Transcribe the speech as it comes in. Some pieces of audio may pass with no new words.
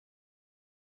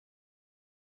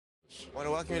I want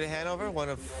to welcome you to Hannover, one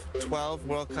of 12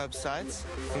 World Cup sites.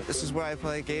 This is where I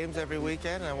play games every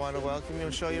weekend, and I want to welcome you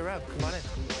and show you around. Come on in.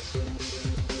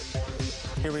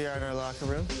 Here we are in our locker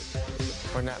room,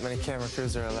 where not many camera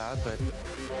crews are allowed, but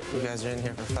you guys are in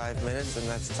here for 5 minutes, and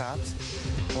that's tops.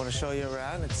 I want to show you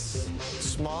around. It's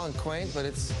small and quaint, but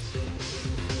it's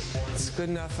good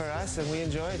enough for us, and we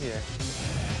enjoy it here.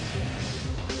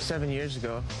 7 years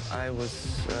ago, I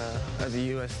was of the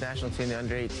U.S. national team, the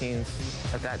under-18s.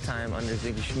 At that time, under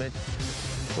Ziggy Schmidt,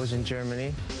 was in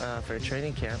Germany for a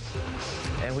training camp.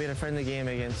 And we had a friendly game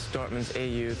against Dortmund's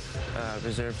A-Youth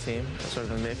reserve team, sort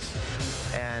of a mix.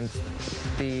 And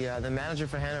the manager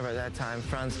for Hannover at that time,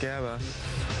 Franz Gerber,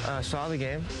 saw the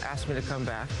game, asked me to come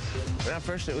back. And at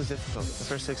first it was difficult. The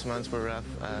first 6 months were rough.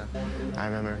 I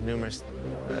remember numerous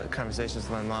conversations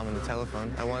with my mom on the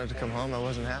telephone. I wanted to come home. I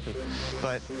wasn't happy.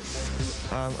 But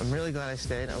I'm really glad I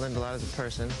stayed. I learned a lot as a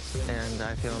person, and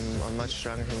I feel I'm a much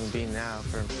stronger human being now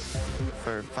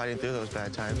for fighting through those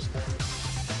bad times.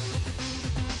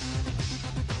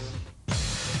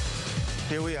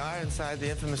 Here we are inside the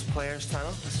infamous Players'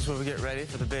 Tunnel. This is where we get ready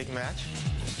for the big match.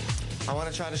 I want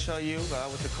to try to show you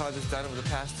what the club has done over the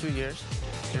past 2 years.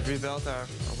 They've rebuilt our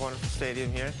wonderful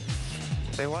stadium here.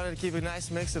 They wanted to keep a nice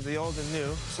mix of the old and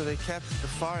new, so they kept the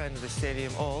far end of the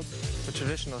stadium old, the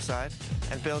traditional side,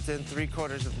 and built in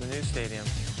 3/4 of the new stadium.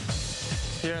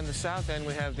 Here on the south end,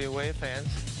 we have the away fans.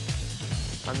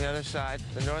 On the other side,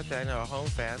 the north end, are home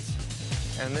fans.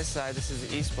 And on this side, this is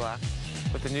the east block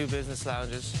with the new business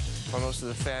lounges where most of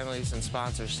the families and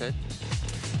sponsors sit.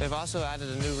 They've also added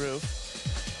a new roof,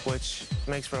 which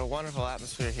makes for a wonderful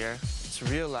atmosphere here. It's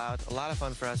real loud, a lot of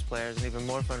fun for us players, and even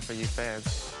more fun for you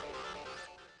fans.